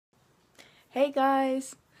Hey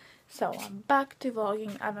guys! So I'm back to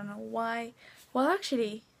vlogging. I don't know why. Well,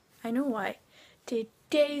 actually, I know why.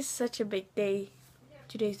 Today is such a big day.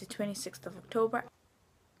 Today is the 26th of October.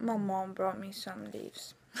 My mom brought me some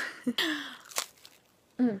leaves.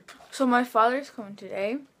 So my father's coming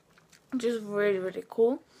today, which is really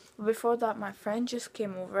cool. Before that, my friend just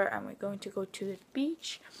came over and we're going to go to the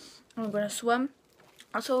beach. And we're going to swim.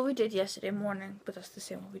 That's what we did yesterday morning, but that's the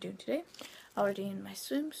same what we're doing today. Already in my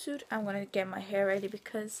swimsuit. I'm gonna get my hair ready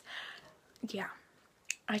because, yeah,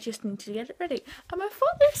 I just need to get it ready. And my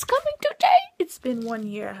father's coming today! It's been 1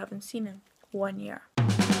 year. I haven't seen him. 1 year.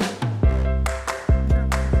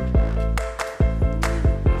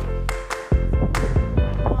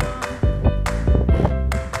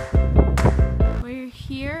 We're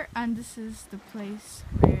here, and this is the place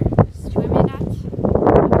where we're swimming at.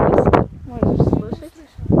 What is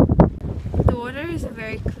this? The water is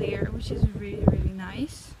very clear, which is really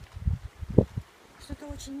nice. Что-то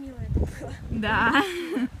очень милое было. Да.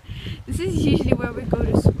 This is usually where we go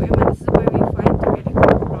to swim, and this is where we find the really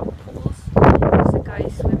cool rock pools. There's a guy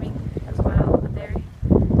swimming as well over there.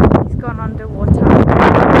 He's gone underwater.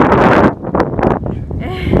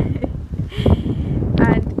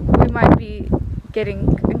 And we might be catching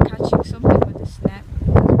something with this net.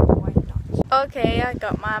 Why not? Okay, I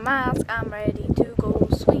got my mask. I'm ready to go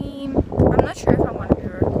swim. I'm not sure if I'm going to be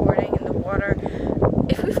recording in the water.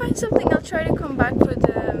 If we find something, I'll try to come back for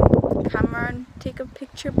the camera and take a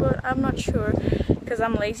picture, but I'm not sure because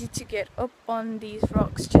I'm lazy to get up on these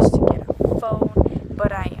rocks just to get a phone.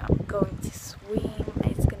 But I am going to swim.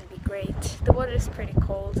 It's going to be great. The water is pretty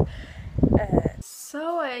cold.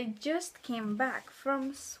 So I just came back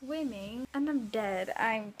from swimming and I'm dead.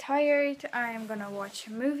 I'm tired. I'm gonna watch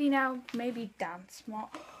a movie now. Maybe dance more.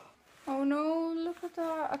 Oh no, look at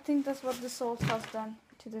that. I think that's what the salt has done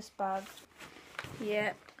to this bag.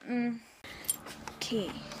 Yeah. Okay.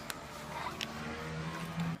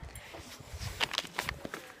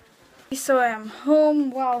 So I am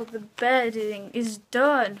home while the bedding is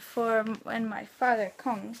done for when my father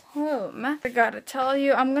comes home. I gotta tell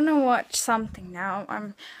you, I'm gonna watch something now.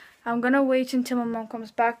 I'm gonna wait until my mom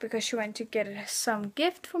comes back because she went to get some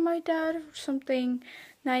gift for my dad or something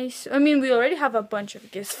nice. I mean, we already have a bunch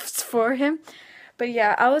of gifts for him. But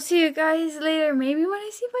yeah, I will see you guys later. Maybe when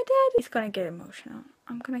I see my dad. He's gonna get emotional.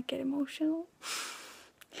 I'm gonna get emotional.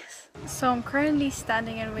 Yes. So I'm currently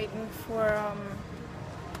standing and waiting for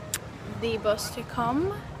the bus to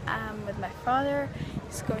come with my father.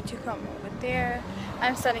 He's going to come over there.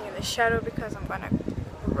 I'm standing in the shadow because I'm gonna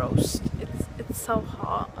roast. It's so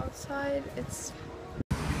hot outside. It's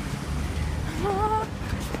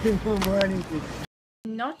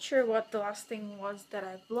not sure what the last thing was that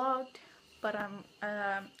I vlogged, but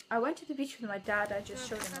I went to the beach with my dad. I just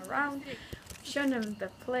showed him around, showed him the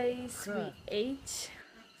place. We ate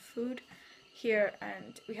food here,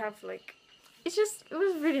 and we have like, it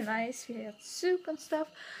was really nice. We had soup and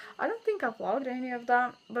stuff. I don't think I vlogged any of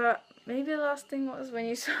that, but maybe the last thing was when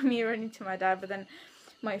you saw me running to my dad, but then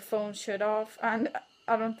my phone shut off, and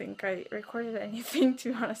I don't think I recorded anything, to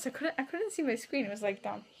be honest. I couldn't see my screen. It was like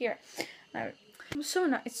down here. It's so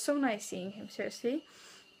nice seeing him, seriously.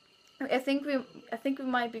 I think we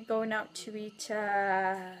might be going out to eat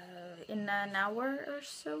in an hour or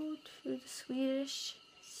so to the Swedish.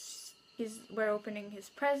 We're opening his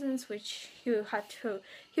presents, which he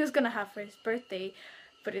was gonna have for his birthday,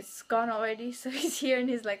 but it's gone already. So he's here and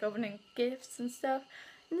he's like opening gifts and stuff,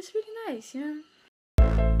 and it's really nice, you know.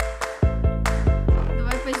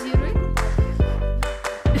 Давай позируй.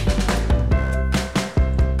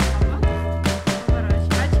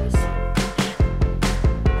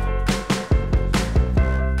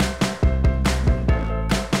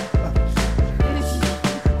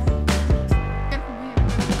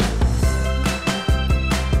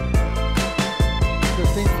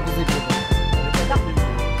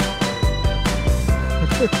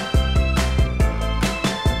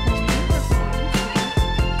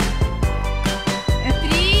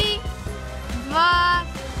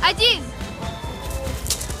 Один!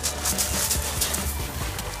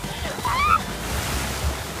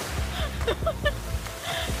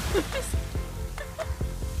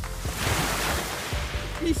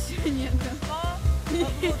 Еще нет.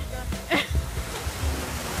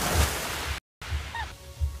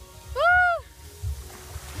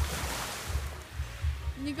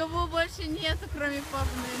 Никого больше нету, кроме папы,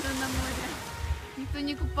 наверное, на море. Никто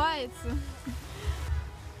не купается.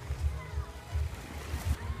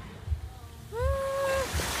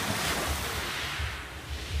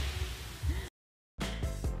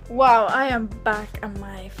 Wow, I am back and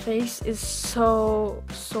my face is so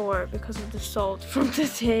sore because of the salt from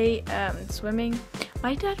the day swimming.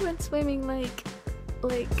 My dad went swimming like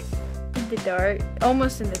in the dark,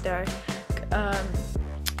 almost in the dark.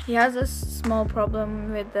 He has a small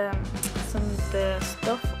problem with some of the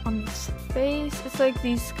stuff on his face. It's like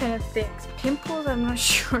these kind of things, pimples, I'm not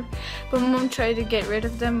sure. But mom tried to get rid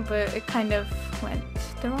of them, but it kind of went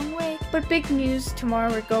the wrong way. But big news,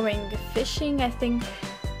 tomorrow we're going fishing, I think.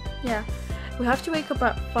 Yeah, we have to wake up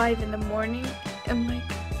at 5 in the morning. I'm like,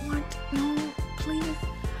 what? No, please.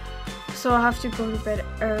 So I have to go to bed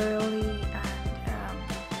early,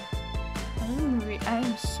 and I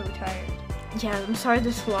am so tired. Yeah, I'm sorry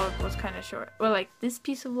this vlog was kind of short. Well, like this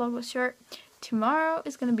piece of vlog was short. Tomorrow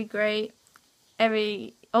is gonna be great.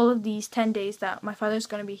 All of these 10 days that my father's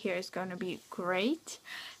gonna be here is gonna be great.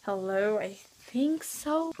 Hello, I think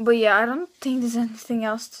so. But yeah, I don't think there's anything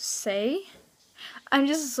else to say. I'm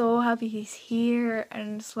just so happy he's here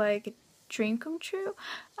and it's like a dream come true.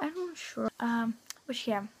 I'm not sure. But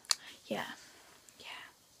yeah.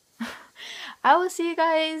 I will see you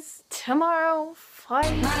guys tomorrow. Bye.